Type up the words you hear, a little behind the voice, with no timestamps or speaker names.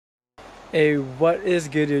Hey, what is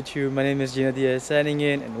good YouTube? My name is Gina Diaz signing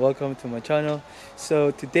in and welcome to my channel.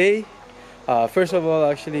 So today, first of all,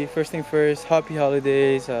 actually, first thing first, happy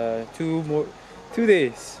holidays. 2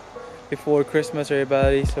 days before Christmas,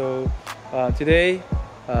 everybody. So today,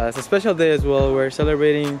 it's a special day as well. We're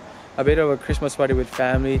celebrating a bit of a Christmas party with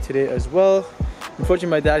family today as well. Unfortunately,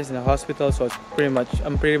 my dad is in the hospital, so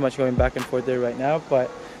I'm pretty much going back and forth there right now. But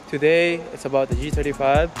today, it's about the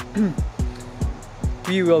G35.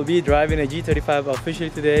 We will be driving a G35 officially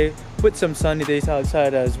today with some sunny days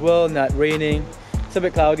outside as well, not raining. It's a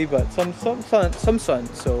bit cloudy but some sun,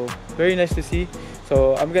 so very nice to see.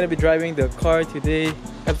 So I'm gonna be driving the car today,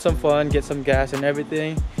 have some fun, get some gas and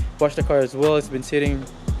everything, wash the car as well. It's been sitting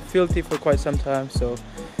filthy for quite some time, so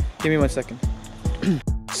give me 1 second.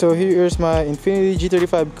 So here's my Infiniti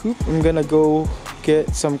G35 coupe. I'm gonna go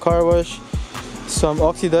get some car wash, some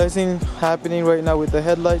oxidizing happening right now with the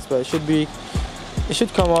headlights, but it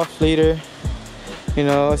should come off later. You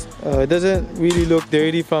know, it doesn't really look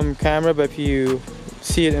dirty from camera, but if you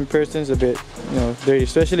see it in person, it's a bit, you know, dirty,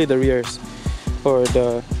 especially the rears or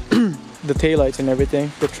the the taillights and everything,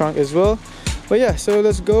 the trunk as well. But yeah, so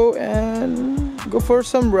let's go and go for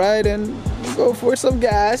some ride and go for some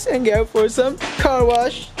gas and go for some car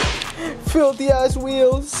wash. Filthy ass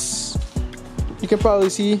wheels. You can probably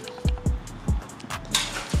see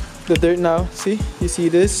the dirt now. See, you see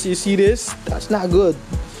this, that's not good.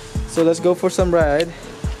 So let's go for some ride.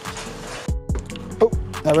 Oh,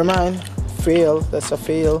 never mind, fail. That's a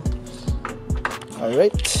fail. All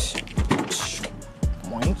right.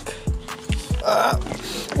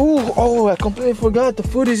 Oh, I completely forgot the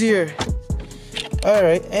food is here. All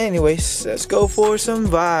right, anyways, let's go for some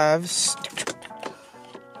vibes.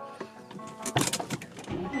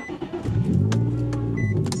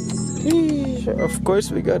 Of course,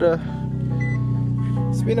 we gotta.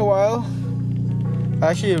 It's been a while. I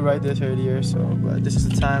actually ride this earlier, so but this is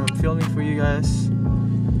the time I'm filming for you guys.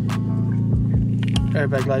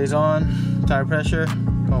 Airbag light is on. Tire pressure.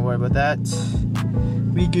 Don't worry about that.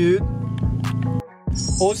 We good.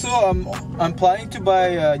 Also, I'm planning to buy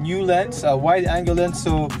a new lens, a wide angle lens,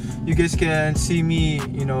 so you guys can see me,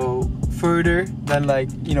 you know, further than like,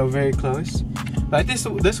 you know, very close. Like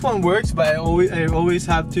this one works, but I always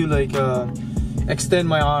have to like extend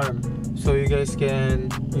my arm so you guys can,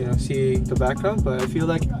 you know, see the background. But I feel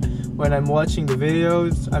like when I'm watching the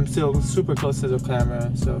videos, I'm still super close to the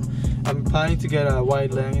camera, so I'm planning to get a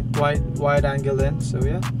wide angle lens. So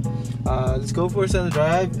yeah, let's go for some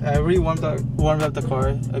drive. I already warmed up the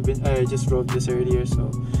car. I just drove this earlier,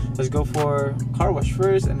 so let's go for car wash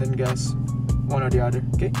first and then gas, one or the other.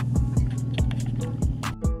 Okay.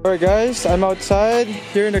 Alright guys, I'm outside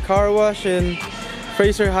here in the car wash in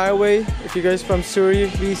Fraser Highway. If you guys from Surrey,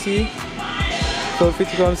 BC, feel free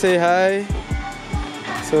to come say hi.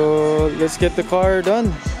 So let's get the car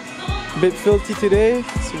done. A bit filthy today,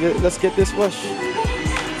 so let's get this wash.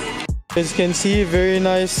 As you can see, very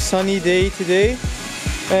nice sunny day today,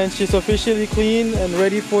 and she's officially clean and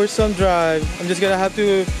ready for some drive. I'm just gonna have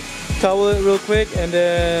to towel it real quick and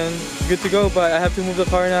then good to go, but I have to move the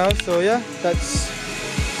car now. So yeah, that's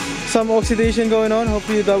some oxidation going on.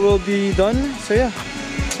 Hopefully that will be done. So yeah.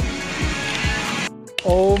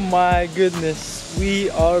 Oh my goodness, we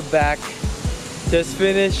are back. Just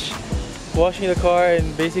finished washing the car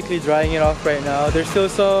and basically drying it off right now. There's still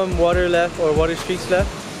some water left, or water streaks left,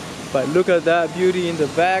 but look at that beauty in the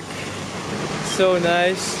back. So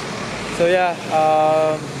nice. So yeah,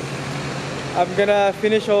 I'm gonna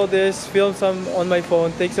finish all this, film some on my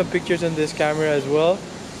phone, take some pictures on this camera as well,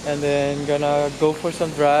 and then gonna go for some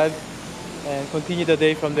drive and continue the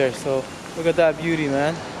day from there. So look at that beauty,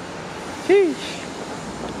 man. Sheesh.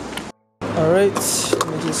 Alright, let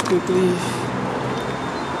me just quickly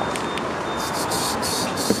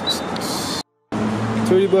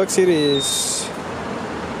 $30 it is.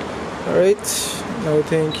 Alright, no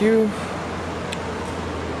thank you.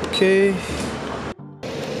 Okay.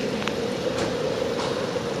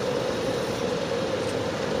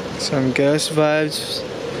 Some gas vibes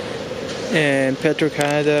and Petro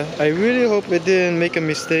Canada. I really hope I didn't make a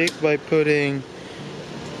mistake by putting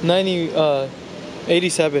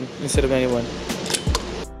 87 instead of 91.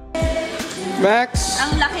 Max,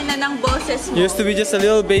 ang laki na ng boses mo. Used to be just a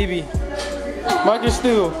little baby. Marcus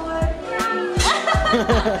too. Do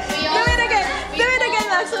it again,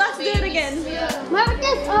 Max. Max, do it again.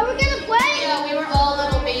 Marcus, are we gonna play? Yeah, we were all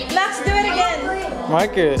little babies. Max, do it again.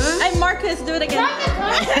 Marcus. I'm Marcus, do it again.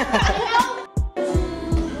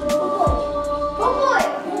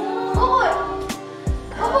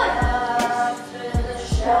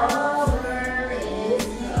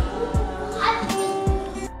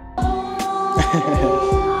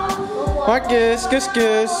 Marcus, kiss,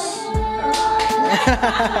 kiss.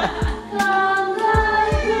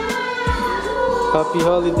 Happy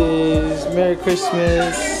holidays, Merry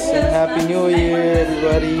Christmas, and Happy New Year,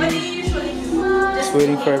 everybody. Just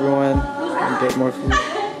waiting for everyone to get more food.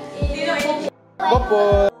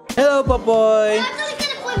 Popoy! Hello, Popoy!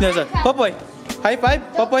 No, sir. Popoy! High five!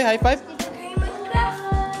 Popoy, high five!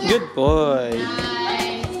 Good boy!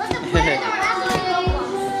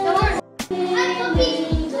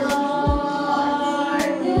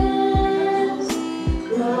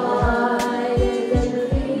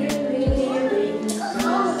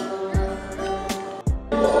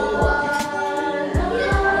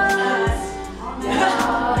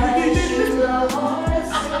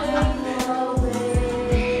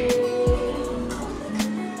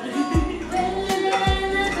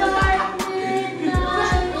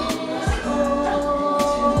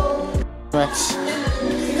 Max.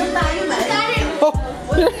 Oh!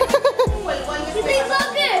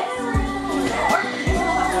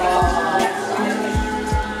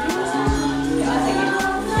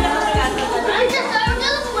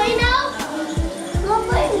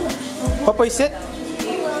 Popoy, sit.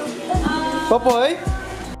 Popoy.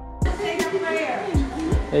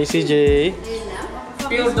 Hey, CJ.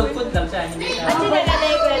 Pure dog food lang siya, hindi ka.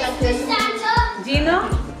 Gino?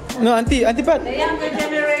 No, Auntie Pat. The younger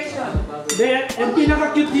generation. Hindi, yung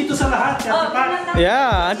pinaka-cute dito sa lahat, Ate Pat.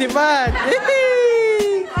 Yeah, Auntie Pat. The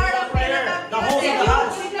whole of the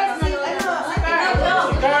house.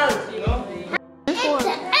 Girl, you know?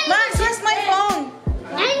 Max, where's my phone?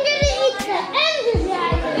 I'm gonna eat the end of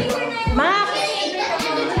that. Max!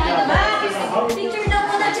 Picture daw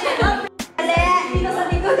ko na dyan.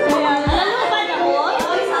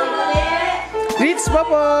 Treats,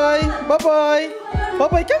 Popoy. Popoy.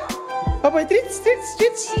 Popoy, come. Popoy, treats, treats,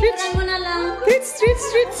 treats, treats. mo na lang. Treats, treats,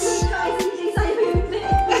 treats.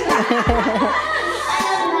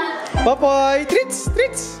 Popoy, treats,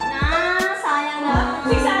 treats. Sayang na.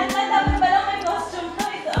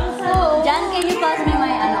 John, can you pass me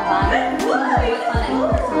my ano ba?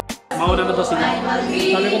 Mauna na to sila.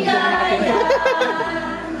 Sabi ko dito ka nakatira.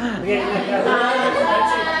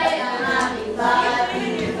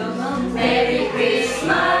 Merry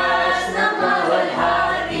Christmas na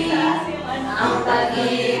mawalhari, ang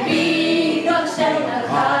pag-ibig doon siya'y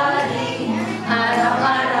naghari,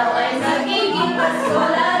 araw-araw ay magiging Pasko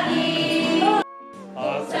lagi.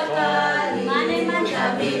 Kung sakali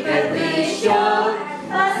kami perwisyo,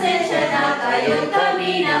 pasensya na kayo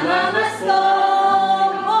kami na mamasko.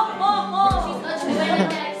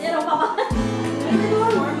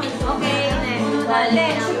 Okay,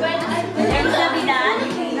 next. Meron sa bidan?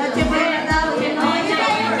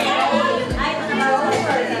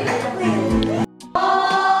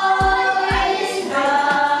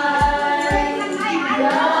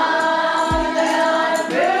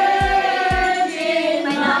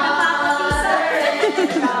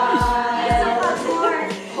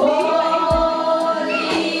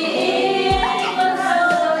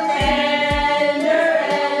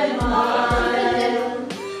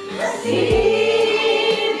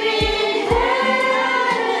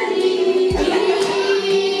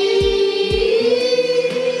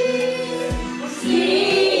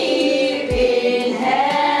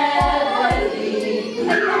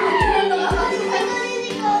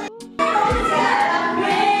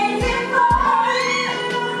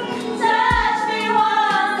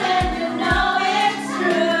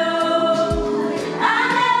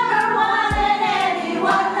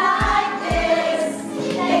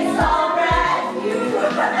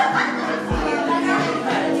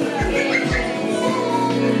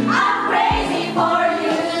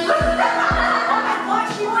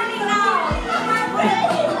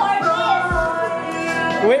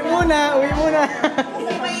 Uwi muna, uwi muna.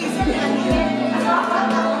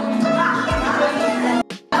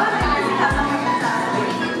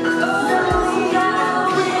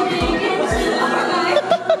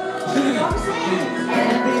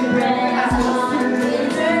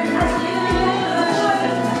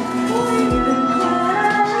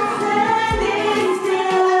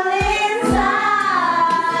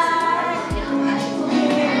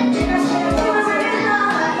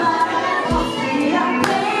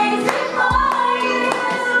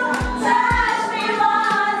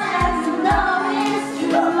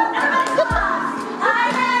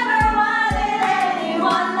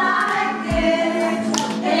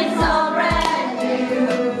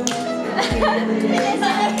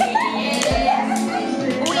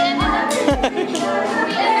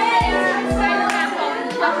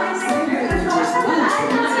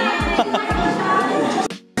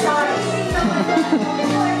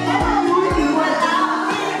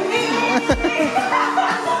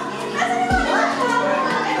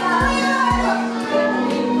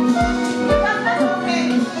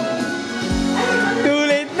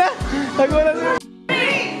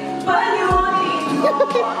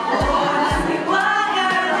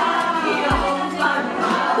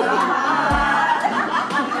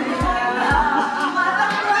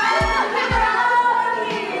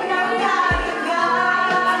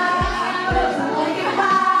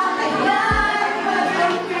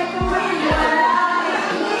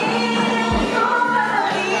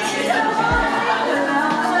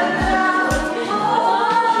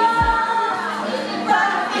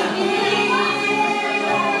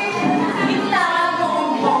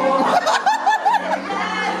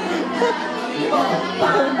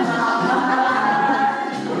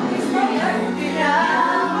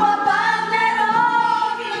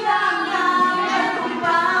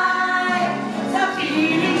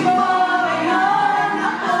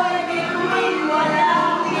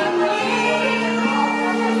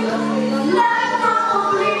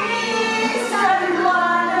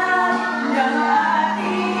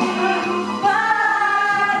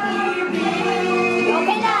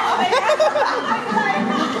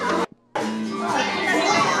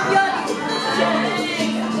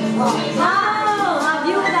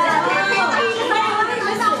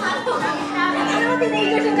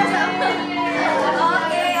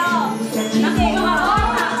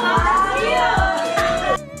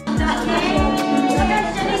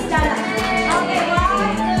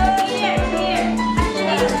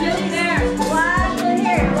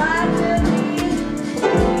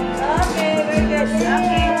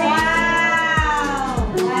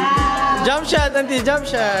 Jump shot, auntie, jump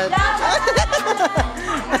shot.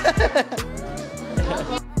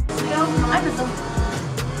 Ano to?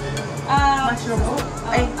 Mushroom.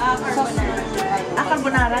 Ay, carbonara.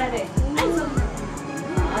 Carbonara.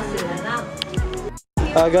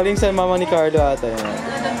 Ay, Galing sa mama ni Carlo ata yun.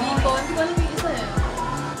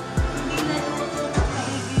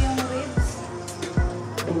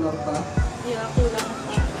 Kulang pa.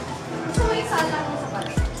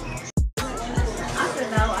 After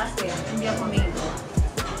now, after, hindi ako mango.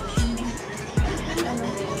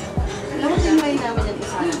 Alam mo, tinry namin yung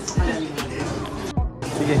isa sa kanila.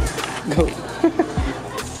 Sige, go.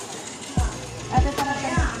 Ate, tara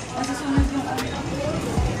tayo. Masusunod yung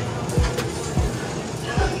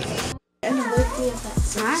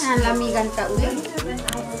Nalamigan ka ulit.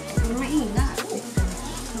 Maingat.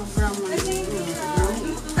 Sobrang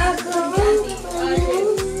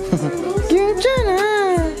Cute siya na.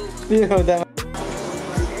 You know that.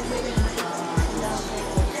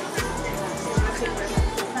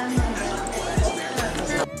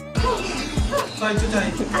 Fine,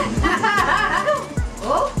 Chuchay.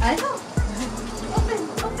 Oh, ano? Open,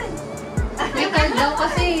 open. May card daw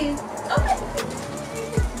kasi. Open.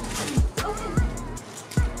 Open.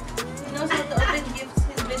 He knows how to open gifts.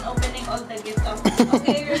 He's been opening all the gifts.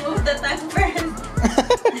 Okay, remove the tag first.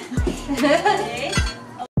 Okay.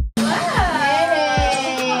 Yay!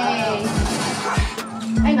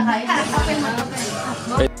 Ay, nakain. Open mo, open.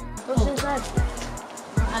 What's inside?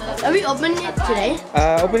 Are we opening it today?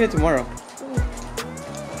 Open it tomorrow.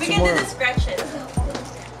 We can do the scratches.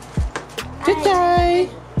 Chai.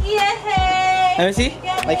 Yay! Let me see.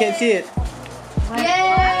 I can't see it.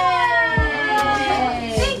 Yay!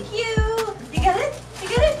 Thank you. You got it? You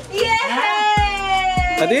got it?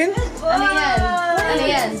 Yay! Adin? Ano yan? Ano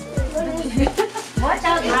yan? Watch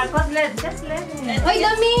out, Marcos. Just let me. Hoy,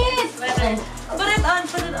 damit! Put it on.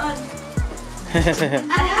 Put it on.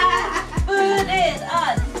 Put it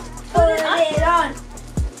on. Put it on.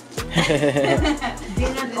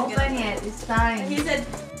 Didn't open yet. It's time. He said.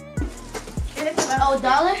 Oh,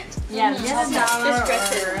 $1? Yeah, just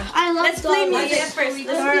scratch it. I love Let's play dollars. music first.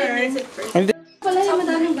 Let's play music first. Pala yung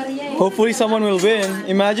madaming barya eh. Hopefully someone will win.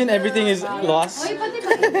 Imagine everything is lost. Hoy, pati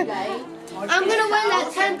ba guy? I'm gonna win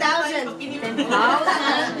that 10,000.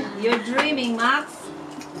 10,000. You're dreaming, Max.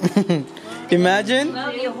 Imagine.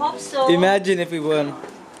 Well, you hope so. Imagine if we won.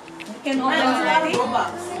 Can open it.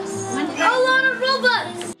 A lot of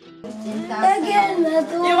Robux. Again,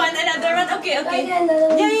 You want another one? Okay, okay.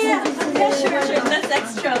 Yeah. Yeah, sure. That's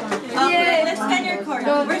extra. Okay, let's scan your card.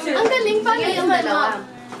 Where's your Ang galing pa na yung dalawa.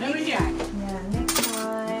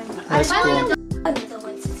 That's cool.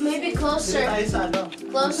 Maybe closer. Tayo sa ano?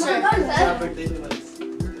 Closer. Sa birthday ni Max.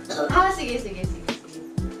 Sige.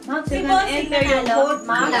 Max, you're gonna enter your code,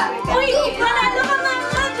 Max. Uy, panalo ka, Max.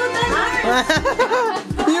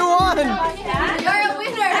 You won! You're a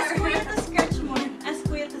winner. Ask Kuya to scratch more. Ask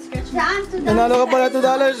Kuya to scratch more. Saan to Nanalo ka pala $2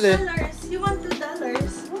 eh. You want $2.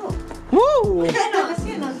 Woo!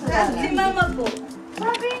 Si Mama po.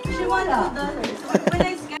 She want $2. When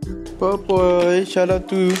I scan Popoy, shout out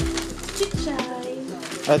to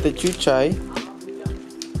Ate Chuchay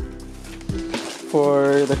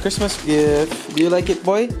for the Christmas gift. Do you like it,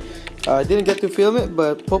 boy? I didn't get to film it,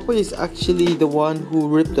 but Popoy is actually the one who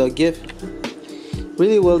ripped the gift.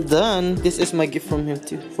 Really well done. This is my gift from him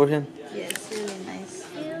too, for him. Yes, really nice.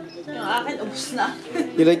 Yung akin, ubus na.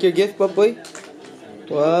 You like your gift, Popoy?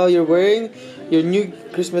 Wow, you're wearing your new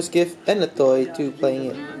Christmas gift and a toy too,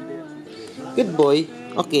 playing it. Good boy.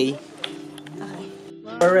 Okay.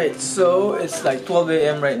 Alright, so it's like 12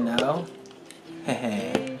 a.m. right now.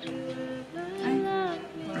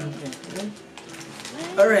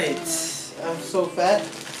 Alright, I'm so fat.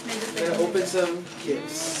 I'm gonna open some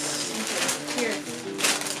gifts. Here.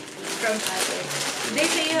 From Ate. They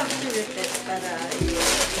say you have to rip it para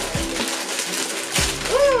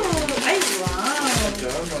Ooh! Ay, wow!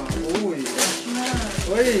 Tama. Uy.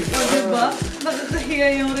 Uy. O, diba?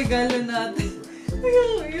 Nakakahiya yung regalo natin.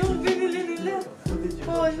 Yung binili nila.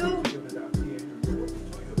 Oh, no.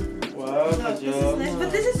 Wow, No, this is nice.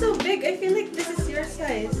 But this is so big. I feel like this is your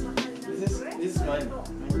size. This is mine.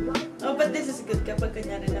 Oh, but this is good kapag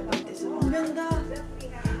kanyari na buntis. Ang ganda.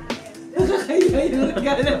 Nakakahiya yung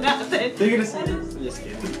regalo natin. Take it a seat. Just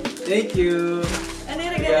kidding. Thank you. Ano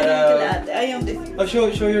yung regalo niya kila ate? Ay, yung different. Oh, show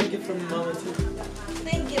your gift from Mama too.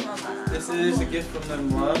 Thank you, Mama. This is a gift from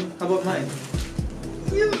my mom. How about mine?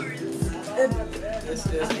 Yours. This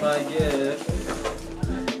is my gift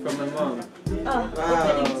from my mom. Oh,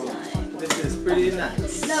 opening time. This is pretty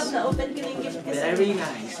nice. Love, na-open ko na yung gift kasi. Very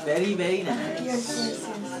nice. Very, very nice. Yes.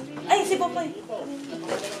 Ay, si Popoy.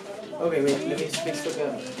 Okay, wait, let me fix the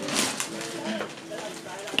camera.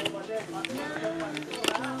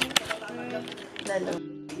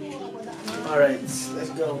 Alright, let's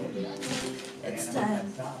go. It's time.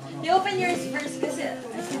 You open yours first kasi I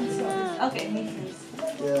can see. Okay, me first.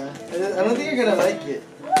 Yeah, I don't think you're gonna like it.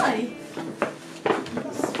 Why?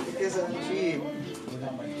 Because I'm cheap.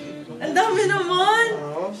 Ang dami naman!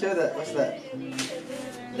 Oh, show that. What's that?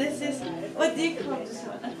 This is, what do you call this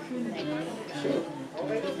one? A crew neck. Show.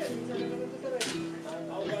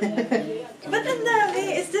 But ang dami!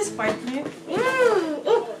 Is this partner?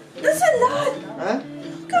 Oh, that's a lot! Huh?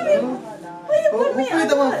 Come here! Why you put me Hopefully a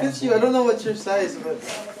that one lot? fits you. I don't know what's your size, but...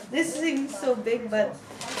 This thing's so big, but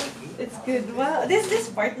it's good. Wow, this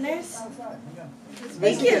partners. It's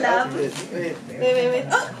Thank basically you, an love. outfit. Wait. Wait.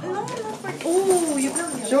 Oh, no, not for. Oh, you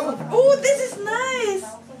got me. Show. Oh, this is nice.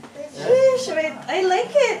 Sheesh, wait, I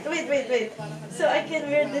like it. Wait. So I can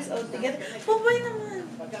wear this all together. Oh, boy naman.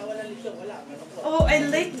 Oh, I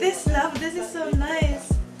like this, love. This is so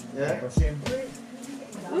nice. Yeah?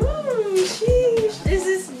 Ooh, sheesh. This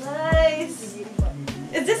is nice.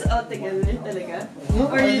 Is this all together talaga? No,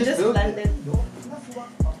 Or I you just built planned it?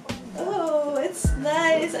 Oh, it's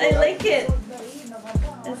nice. I like it.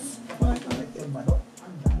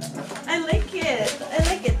 I like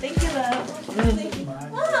it. Thank you, love. Thank you.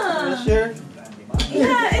 Are you Ah, sure?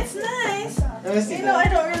 yeah, it's nice. Let me see You know, I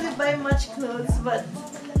that. don't really buy much clothes, but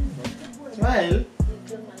Smile.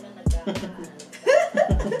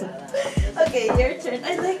 okay, your turn.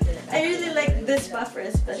 I really like this puffer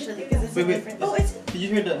especially because it's Wait. different. Oh, it's Did you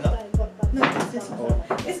hear that? No? no, it's this one.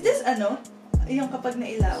 Is this ano? Yung kapag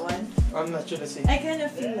nailawan? I'm not sure to see. I kind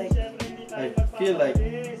of feel like. I feel like...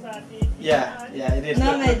 Yeah, it is.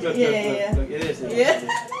 No, Look, yeah. look. It is. Yeah.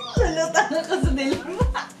 Nalutang ako sa dilim.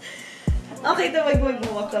 Okay, ito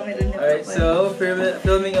magmumukha kami rin. Alright, so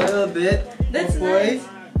filming a little bit. That's Boy, nice.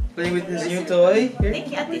 playing with his new toy. Here. Thank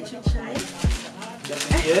you, Ate Chuchay.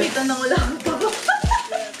 Yes. Dito na wala akong to.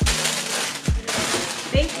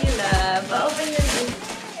 Thank you, love. Open your shoes.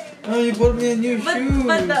 Oh, you bought me a new shoes.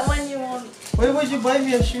 But that one you won't. Why would you buy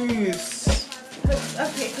me a shoes?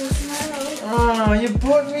 Okay, smile. Oh, you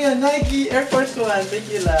bought me a Nike Air Force One. Thank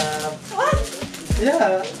you, love. What?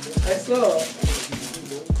 Yeah, I saw.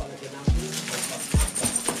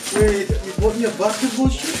 Wait, you bought me a basketball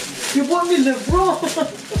shoe? You bought me LeBron.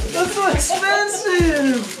 That's so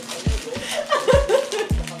expensive.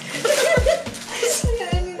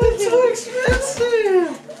 That's so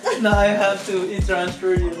expensive. Now I have to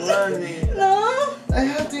transfer your money. No? I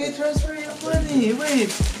have to transfer your money.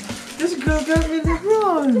 Wait, this girl got me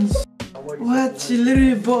LeBrons. What? She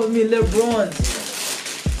literally bought me LeBrons.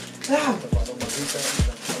 Ah,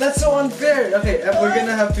 that's so unfair. Okay, we're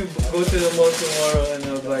gonna have to go to the mall tomorrow and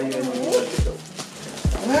I'll buy you a new one.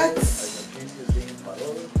 What?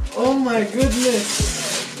 Oh my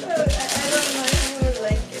goodness. I don't know if you would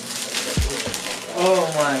like it. Oh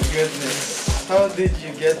my goodness. How did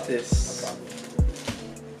you get this?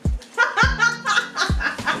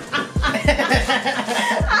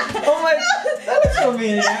 Oh my, that looks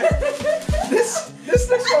familiar. This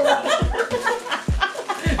looks familiar.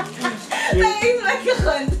 Na-expect ka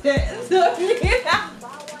konti. Sorry.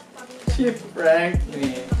 She pranked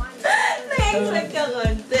me. Na-expect ka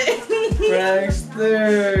konti. Prankster.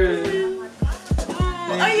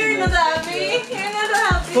 Ay, you're not happy. You're not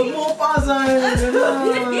happy. Huwag mo pasahin.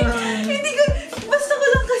 Hindi ko, basta ko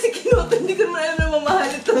lang kasi kinuha. Hindi ko naman alam na mamahal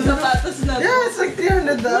itong sapatos na to. Yeah, it's like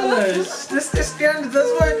 $300. This is $300.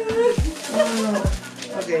 That's why.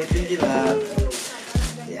 Okay, thank you, love.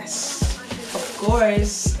 Yes. Of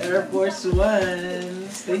course, Air Force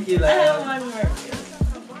Ones. Thank you, I have love. one more.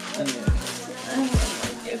 Ano yan?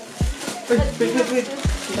 Wait.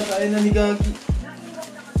 Kinakain na ni Gagi.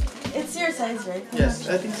 It's your size, right? Yes,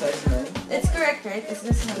 I think size 9. It's correct, right? Is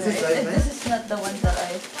this not Is it right? size nine? This is not the one that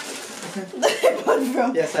I bought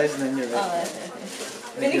from. Yeah, size 9, you're Oh, right. okay.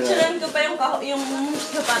 Pinicturean ko pa yung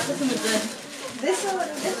sapatos mo dyan. This one.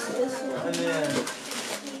 Ano yan?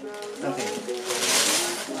 Okay.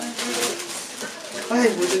 Ay,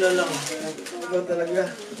 buti na lang. Ikaw talaga.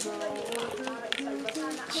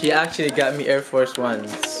 She actually got me Air Force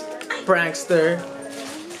Ones. Prankster.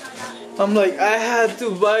 I'm like, I had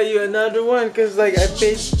to buy you another one because like I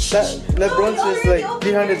paid that LeBron's was like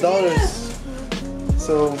 $300.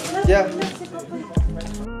 So yeah.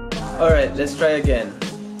 All right, let's try again.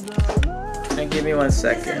 And give me 1 This is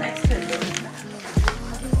an second. extra gift.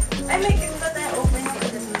 I like it, but I open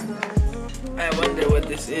it. I wonder what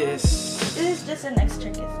this is. This is just an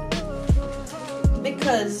extra gift.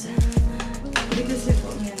 Because you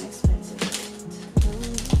bought me an expensive gift.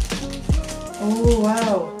 Oh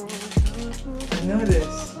wow. I know this.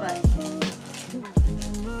 What?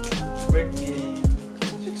 birthday.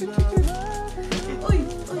 Uy,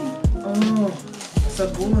 uy. Oh,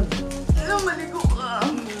 sabon. Ano, maligo ka.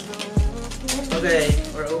 Okay,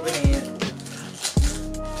 we're opening it.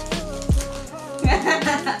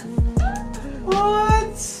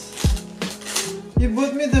 What? You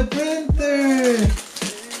bought me the printer.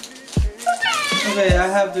 Okay, I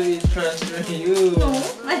have to transfer you. No,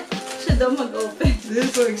 ay, siya daw mag-open.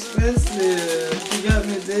 This is so expensive. You got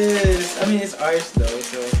me this. I mean, it's ours though,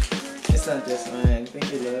 so it's not just mine.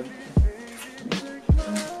 Thank you, love.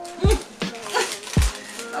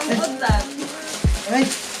 How about that? Ay!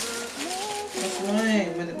 That's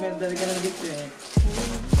mine. Madali ka nang gift eh.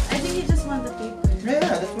 I think you just want the paper. Yeah,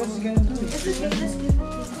 that's what it's gonna do. It's okay, just give it to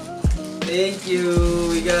me. Thank you.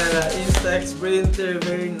 We got an Instax printer.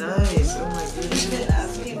 Very nice. Oh my You've been goodness.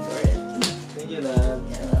 asking for it. Thank you, love.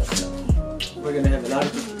 You're welcome. We're gonna have a lot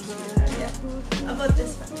of pictures. Yeah. How about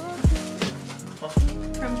this one?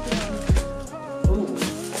 From Pinoy. Oh,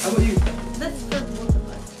 how about you? That's for both of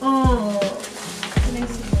us. Oh, Can I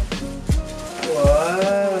see that?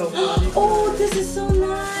 wow. Oh, this is so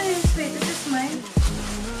nice. Wait, this is mine.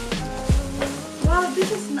 Wow,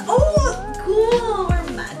 this is oh, cool. We're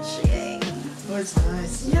matching. Oh, it's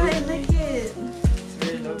nice. Yeah, I like it. It's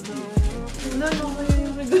very lovely. No, no, wait.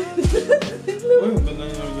 Oh, yung ganda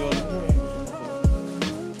yung regalo mo eh.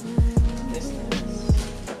 It's nice.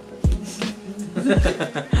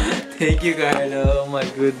 Thank you, Carlo. Oh my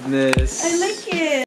goodness. I like